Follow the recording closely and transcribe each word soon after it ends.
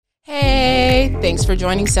Thanks for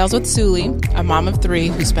joining Sales with Suli, a mom of three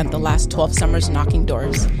who spent the last 12 summers knocking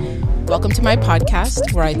doors. Welcome to my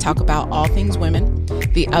podcast where I talk about all things women,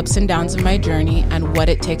 the ups and downs of my journey, and what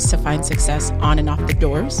it takes to find success on and off the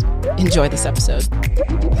doors. Enjoy this episode.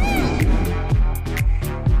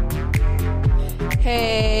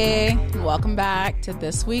 Hey, welcome back to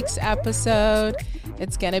this week's episode.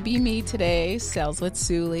 It's going to be me today, Sales with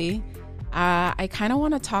Suli. I kind of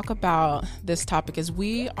want to talk about this topic as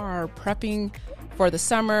we are prepping for the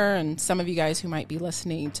summer, and some of you guys who might be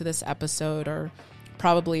listening to this episode are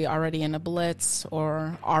probably already in a blitz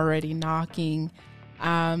or already knocking.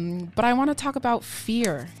 But I want to talk about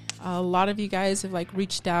fear. A lot of you guys have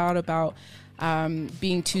reached out about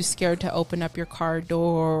being too scared to open up your car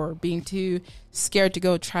door, or being too scared to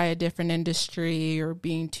go try a different industry, or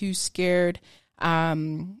being too scared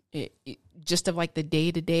just of the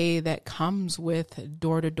day-to-day that comes with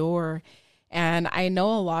door-to-door. And I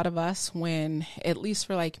know a lot of us, when, at least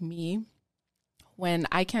for me, when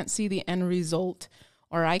I can't see the end result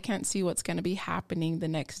or I can't see what's going to be happening the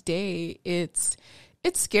next day, it's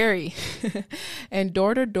scary. And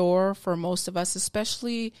door-to-door for most of us,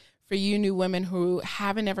 especially for you new women who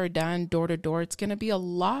haven't ever done door-to-door, it's going to be a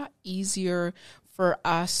lot easier for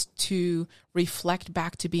us to reflect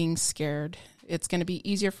back to being scared. It's going to be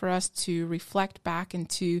easier for us to reflect back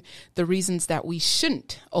into the reasons that we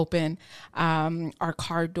shouldn't open our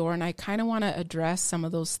car door. And I kind of want to address some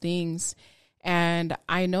of those things. And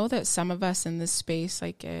I know that some of us in this space,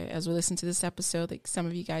 as we listen to this episode, some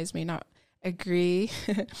of you guys may not agree,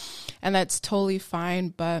 and that's totally fine.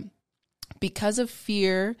 But because of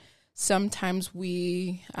fear, sometimes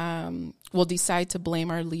we will decide to blame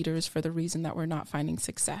our leaders for the reason that we're not finding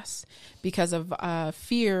success. Because of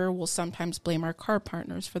fear, we'll sometimes blame our car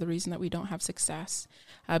partners for the reason that we don't have success.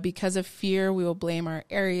 Because of fear, we will blame our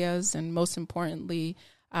areas, and most importantly,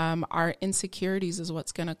 our insecurities is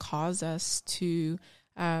what's going to cause us to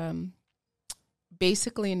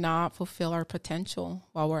basically not fulfill our potential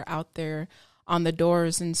while we're out there on the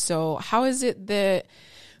doors. And so how is it that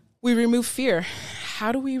we remove fear?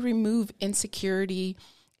 How do we remove insecurity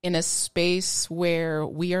in a space where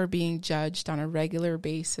we are being judged on a regular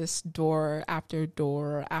basis, door after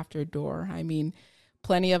door after door? I mean,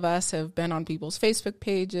 plenty of us have been on people's Facebook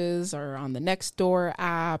pages or on the Nextdoor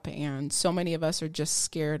app, and so many of us are just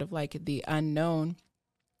scared of the unknown.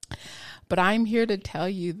 But I'm here to tell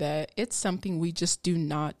you that it's something we just do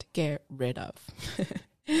not get rid of.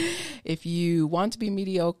 If you want to be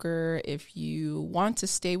mediocre, if you want to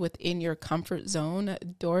stay within your comfort zone,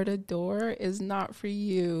 door to door is not for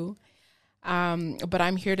you. But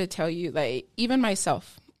I'm here to tell you, even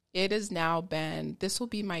myself, it has now been, this will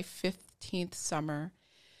be my 15th summer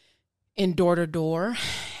in door to door.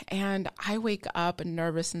 And I wake up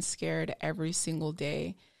nervous and scared every single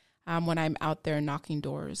day when I'm out there knocking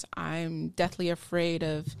doors. I'm deathly afraid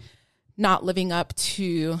of not living up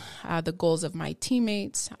to the goals of my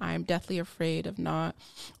teammates. I'm deathly afraid of not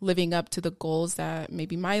living up to the goals that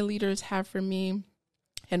maybe my leaders have for me.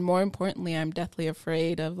 And more importantly, I'm deathly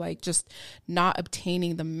afraid of just not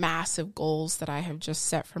obtaining the massive goals that I have just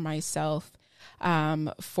set for myself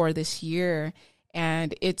for this year.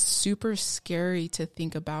 And it's super scary to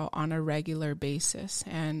think about on a regular basis.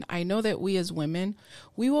 And I know that we as women,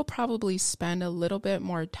 we will probably spend a little bit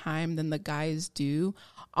more time than the guys do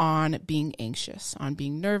on being anxious, on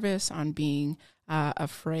being nervous, on being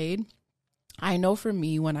afraid. I know for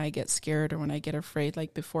me, when I get scared or when I get afraid,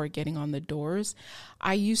 before getting on the doors,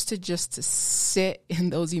 I used to just sit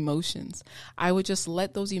in those emotions. I would just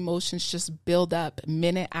let those emotions just build up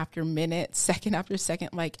minute after minute, second after second,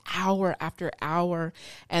 hour after hour.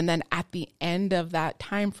 And then at the end of that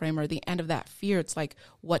time frame or the end of that fear, it's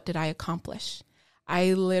what did I accomplish?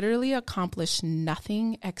 I literally accomplished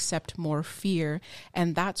nothing except more fear.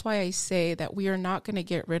 And that's why I say that we are not going to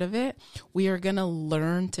get rid of it. We are going to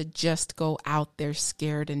learn to just go out there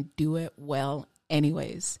scared and do it well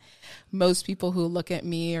anyways. Most people who look at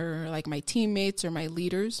me or my teammates or my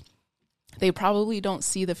leaders, they probably don't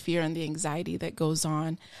see the fear and the anxiety that goes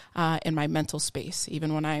on in my mental space,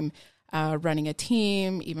 even when I'm running a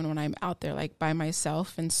team, even when I'm out there by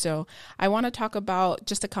myself. And so I want to talk about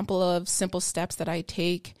just a couple of simple steps that I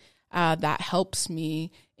take that helps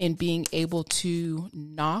me in being able to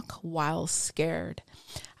knock while scared.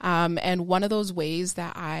 And one of those ways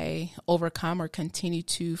that I overcome or continue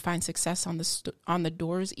to find success on the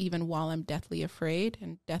doors, even while I'm deathly afraid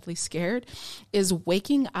and deathly scared, is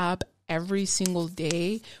waking up every single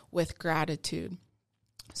day with gratitude.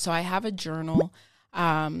 So I have a journal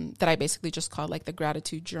that I basically just call the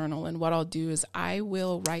gratitude journal. And what I'll do is I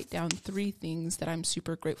will write down 3 things that I'm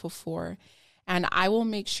super grateful for. And I will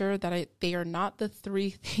make sure that they are not the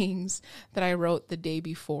 3 things that I wrote the day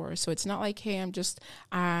before. So it's not like, hey,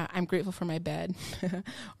 I'm grateful for my bed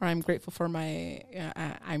or I'm grateful for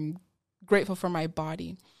I'm grateful for my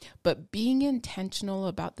body, but being intentional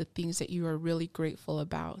about the things that you are really grateful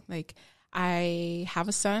about. Like, I have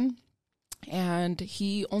a son and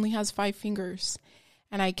he only has 5 fingers.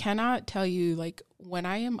 And I cannot tell you, like, when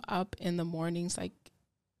I am up in the mornings, like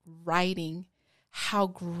writing, how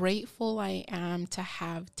grateful I am to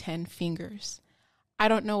have 10 fingers. I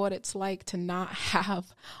don't know what it's like to not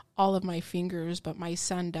have all of my fingers, but my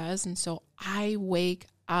son does. And so I wake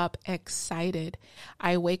up excited.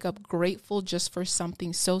 I wake up grateful just for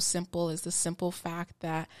something so simple as the simple fact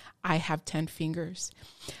that I have 10 fingers.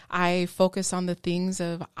 I focus on the things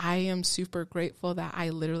of, I am super grateful that I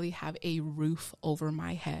literally have a roof over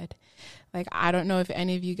my head. Like, I don't know if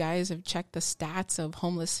any of you guys have checked the stats of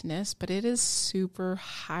homelessness, but it is super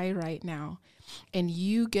high right now. And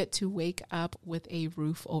you get to wake up with a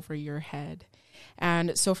roof over your head.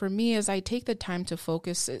 And so for me, as I take the time to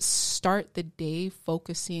focus, start the day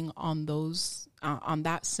focusing on on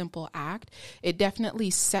that simple act, it definitely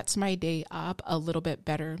sets my day up a little bit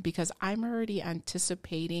better, because I'm already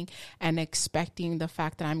anticipating and expecting the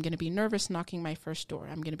fact that I'm going to be nervous knocking my first door.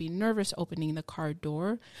 I'm going to be nervous opening the car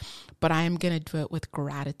door, but I am going to do it with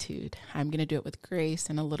gratitude. I'm going to do it with grace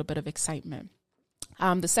and a little bit of excitement.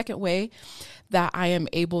 The second way that I am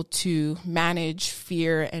able to manage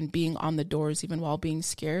fear and being on the doors, even while being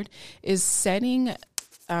scared, is setting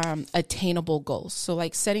attainable goals. So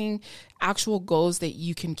like setting actual goals that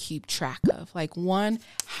you can keep track of. Like, one,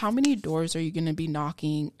 how many doors are you going to be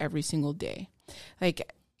knocking every single day?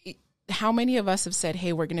 Like, how many of us have said,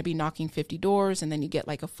 hey, we're going to be knocking 50 doors, and then you get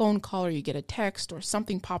like a phone call or you get a text or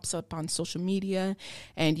something pops up on social media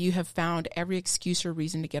and you have found every excuse or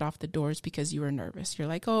reason to get off the doors because you were nervous. You're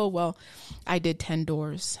like, oh, well, I did 10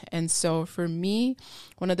 doors. And so for me,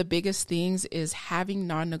 one of the biggest things is having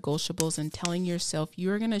non-negotiables and telling yourself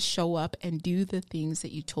you're going to show up and do the things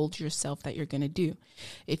that you told yourself that you're going to do.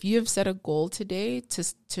 If you have set a goal today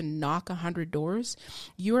to knock 100 doors,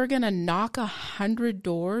 you are going to knock 100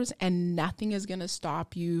 doors and nothing is going to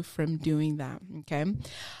stop you from doing that. Okay.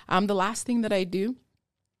 The last thing that I do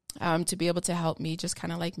to be able to help me just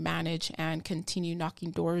kind of like manage and continue knocking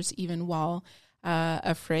doors even while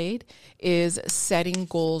afraid is setting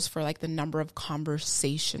goals for like the number of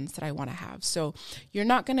conversations that I want to have. So you're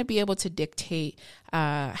not going to be able to dictate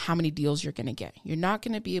how many deals you're going to get. You're not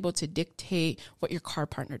going to be able to dictate what your car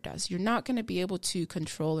partner does. You're not going to be able to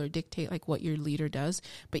control or dictate like what your leader does,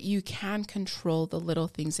 but you can control the little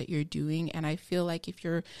things that you're doing. And I feel like if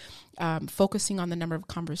you're focusing on the number of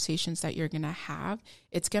conversations that you're going to have,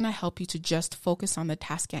 it's going to help you to just focus on the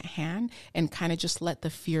task at hand and kind of just let the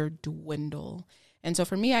fear dwindle. And so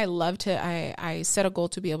for me, I set a goal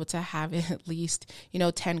to be able to have at least,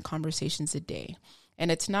 10 conversations a day. And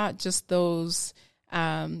it's not just those,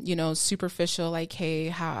 superficial, like, hey,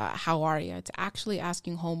 how are you? It's actually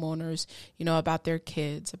asking homeowners, about their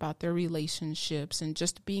kids, about their relationships, and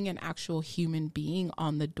just being an actual human being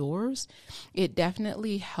on the doors. It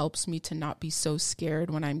definitely helps me to not be so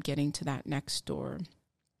scared when I'm getting to that next door.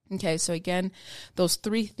 Okay, so again, those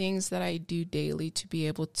 3 things that I do daily to be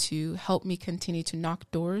able to help me continue to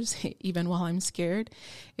knock doors, even while I'm scared,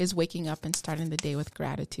 is waking up and starting the day with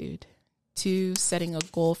gratitude. 2, setting a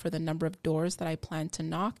goal for the number of doors that I plan to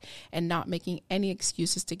knock and not making any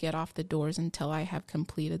excuses to get off the doors until I have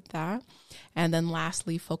completed that. And then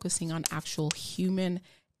lastly, focusing on actual human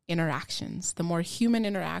interactions. The more human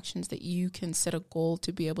interactions that you can set a goal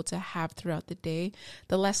to be able to have throughout the day,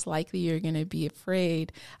 the less likely you're going to be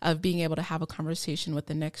afraid of being able to have a conversation with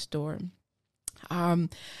the next door.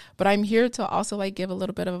 But I'm here to also like give a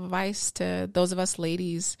little bit of advice to those of us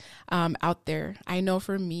ladies out there. I know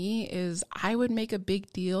for me is I would make a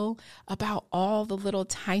big deal about all the little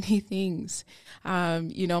tiny things.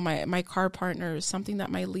 My car partner, something that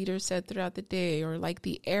my leader said throughout the day, or like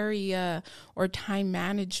the area or time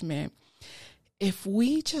management. If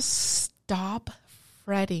we just stop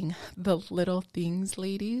fretting the little things,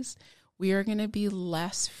 ladies, we are going to be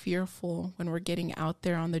less fearful when we're getting out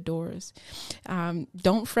there on the doors.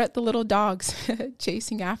 Don't fret the little dogs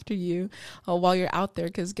chasing after you while you're out there,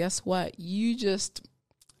 because guess what? You just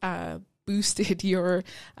boosted your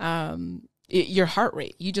heart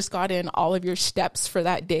rate. You just got in all of your steps for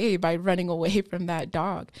that day by running away from that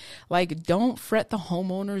dog. Like, don't fret the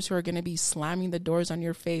homeowners who are going to be slamming the doors on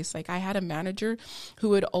your face. Like, I had a manager who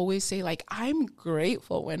would always say, like, I'm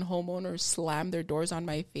grateful when homeowners slam their doors on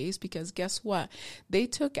my face, because guess what? They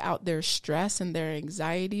took out their stress and their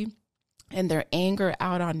anxiety and their anger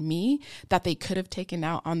out on me that they could have taken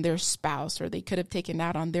out on their spouse or they could have taken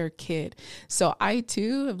out on their kid. So I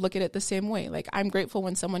too look at it the same way. Like, I'm grateful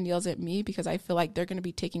when someone yells at me because I feel like they're going to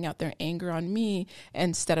be taking out their anger on me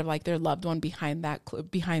instead of like their loved one behind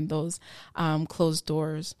those closed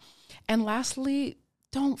doors. And lastly,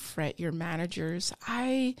 don't fret your managers.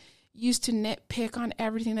 I used to nitpick on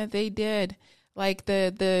everything that they did, like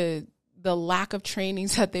the lack of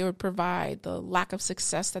trainings that they would provide, the lack of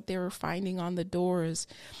success that they were finding on the doors.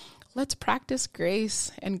 Let's practice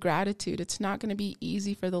grace and gratitude. It's not going to be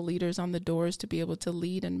easy for the leaders on the doors to be able to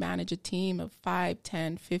lead and manage a team of 5,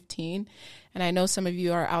 10, 15. And I know some of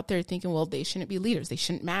you are out there thinking, well, they shouldn't be leaders. They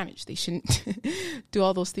shouldn't manage. They shouldn't do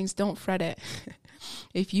all those things. Don't fret it.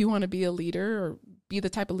 If you want to be a leader or be the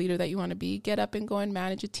type of leader that you want to be, get up and go and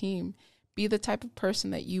manage a team. Be the type of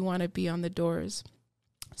person that you want to be on the doors.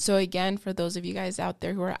 So again, for those of you guys out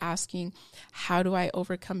there who are asking, how do I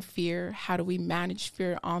overcome fear? How do we manage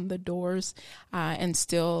fear on the doors and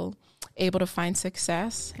still able to find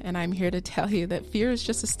success? And I'm here to tell you that fear is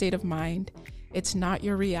just a state of mind. It's not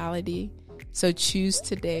your reality. So choose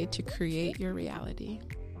today to create your reality.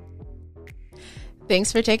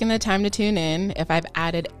 Thanks for taking the time to tune in. If I've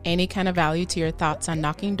added any kind of value to your thoughts on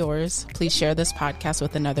knocking doors, please share this podcast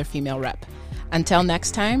with another female rep. Until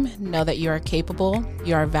next time, know that you are capable,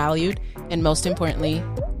 you are valued, and most importantly,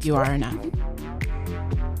 you are enough.